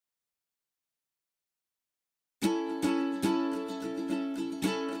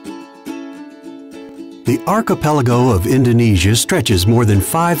The archipelago of Indonesia stretches more than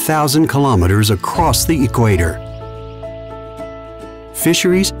 5,000 kilometers across the equator.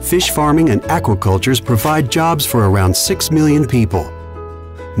 Fisheries, fish farming, and aquacultures provide jobs for around 6 million people.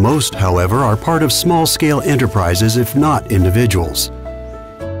 Most, however, are part of small-scale enterprises, if not individuals.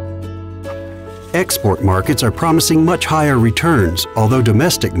 Export markets are promising much higher returns, although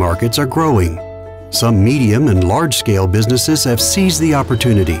domestic markets are growing. Some medium and large-scale businesses have seized the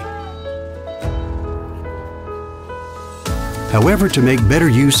opportunity. However, to make better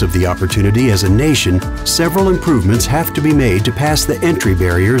use of the opportunity as a nation, several improvements have to be made to pass the entry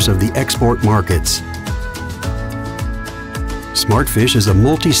barriers of the export markets. SMART-Fish is a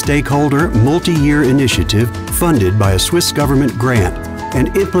multi-stakeholder, multi-year initiative funded by a Swiss government grant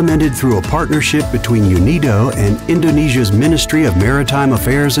and implemented through a partnership between UNIDO and Indonesia's Ministry of Maritime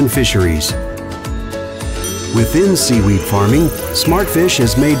Affairs and Fisheries. Within seaweed farming, SMART-Fish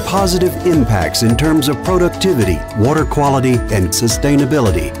has made positive impacts in terms of productivity, water quality, and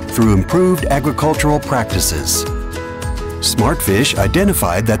sustainability through improved agricultural practices. SMART-Fish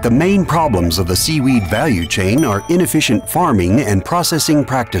identified that the main problems of the seaweed value chain are inefficient farming and processing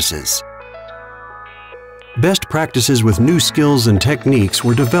practices. Best practices with new skills and techniques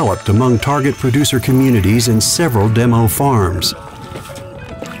were developed among target producer communities in several demo farms.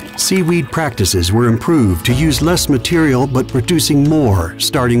 Seaweed practices were improved to use less material but producing more,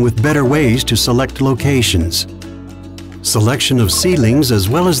 starting with better ways to select locations. Selection of seedlings as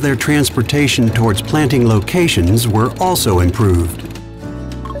well as their transportation towards planting locations were also improved.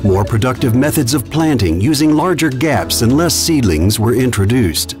 More productive methods of planting using larger gaps and less seedlings were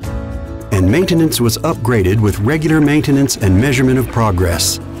introduced. And maintenance was upgraded with regular maintenance and measurement of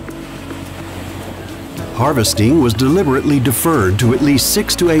progress. Harvesting was deliberately deferred to at least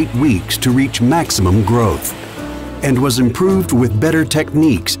 6 to 8 weeks to reach maximum growth, and was improved with better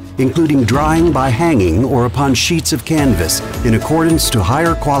techniques, including drying by hanging or upon sheets of canvas in accordance to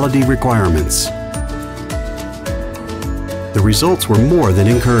higher quality requirements. The results were more than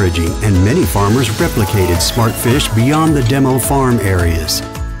encouraging, and many farmers replicated SMART-Fish beyond the demo farm areas.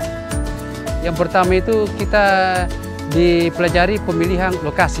 Yang pertama itu kita dipelajari pemilihan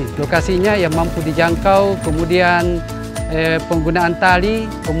lokasi. Lokasinya yang mampu dijangkau, kemudian penggunaan tali,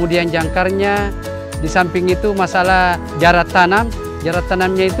 kemudian jangkarnya. Di samping itu masalah jarak tanam. Jarak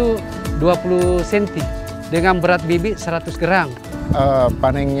tanamnya itu 20 cm dengan berat bibit 100 gram.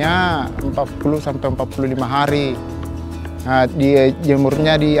 Panennya 40-45 hari. Nah,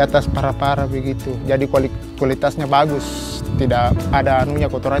 jemurnya di atas para-para begitu. Jadi kualitasnya bagus, tidak ada anunya,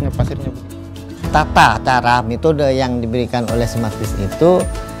 kotorannya, pasirnya. Tata cara metode yang diberikan oleh SMART-Fish itu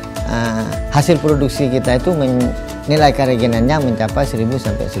hasil produksi kita itu nilai keregenannya mencapai 1000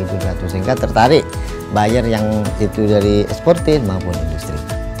 sampai 1200 sehingga tertarik buyer yang itu dari eksportir maupun industri.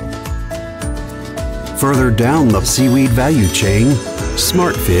 Further down the seaweed value chain,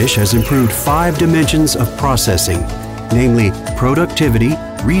 SMART-Fish has improved 5 dimensions of processing, namely productivity,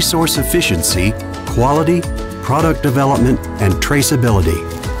 resource efficiency, quality, product development, and traceability.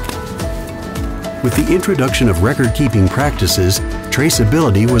 With the introduction of record-keeping practices,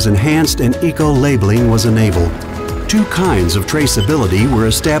 traceability was enhanced and eco-labeling was enabled. 2 kinds of traceability were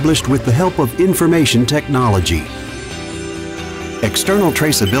established with the help of information technology. External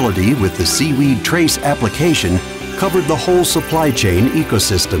traceability with the Seaweed Trace application covered the whole supply chain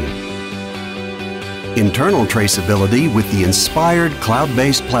ecosystem. Internal traceability with the Inspired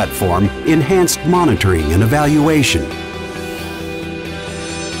cloud-based platform enhanced monitoring and evaluation.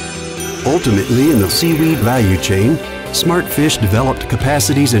 Ultimately, in the seaweed value chain, SMART-Fish developed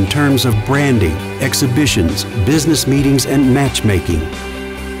capacities in terms of branding, exhibitions, business meetings, and matchmaking.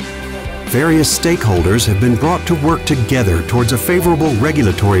 Various stakeholders have been brought to work together towards a favorable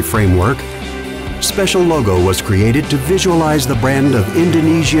regulatory framework. Special logo was created to visualize the brand of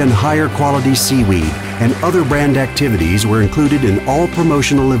Indonesian higher quality seaweed, and other brand activities were included in all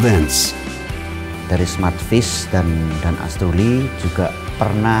promotional events. Dari SMART-Fish dan Astruli juga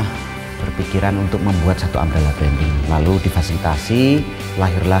pernah berpikiran untuk membuat satu umbrella branding, lalu difasilitasi,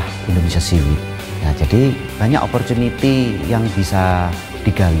 lahirlah Indonesia Seaweed. Nah, jadi banyak opportunity yang bisa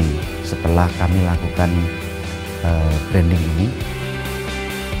digali setelah kami lakukan branding ini.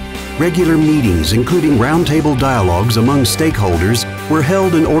 Regular meetings, including roundtable dialogues among stakeholders, were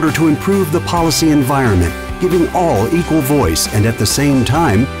held in order to improve the policy environment, giving all equal voice and at the same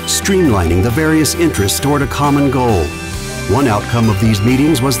time streamlining the various interests toward a common goal. One outcome of these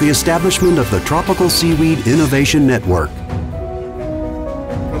meetings was the establishment of the Tropical Seaweed Innovation Network.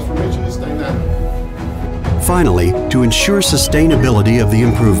 Finally, to ensure sustainability of the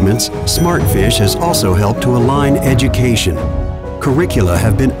improvements, SMART-Fish has also helped to align education. Curricula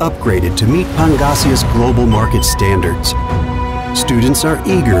have been upgraded to meet Pangasius global market standards. Students are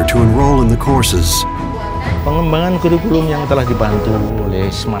eager to enroll in the courses. Pengembangan kurikulum yang telah dibantu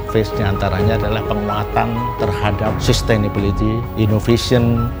oleh SMART-Fish diantaranya adalah penguatan terhadap sustainability,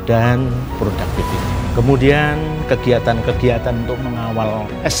 innovation, dan productivity. Kemudian kegiatan-kegiatan untuk mengawal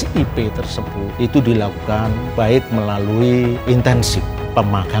SIP tersebut itu dilakukan baik melalui intensif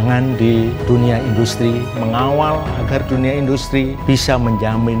pemagangan di dunia industri, mengawal agar dunia industri bisa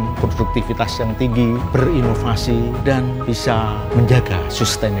menjamin produktivitas yang tinggi, berinovasi, dan bisa menjaga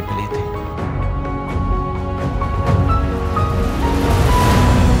sustainability.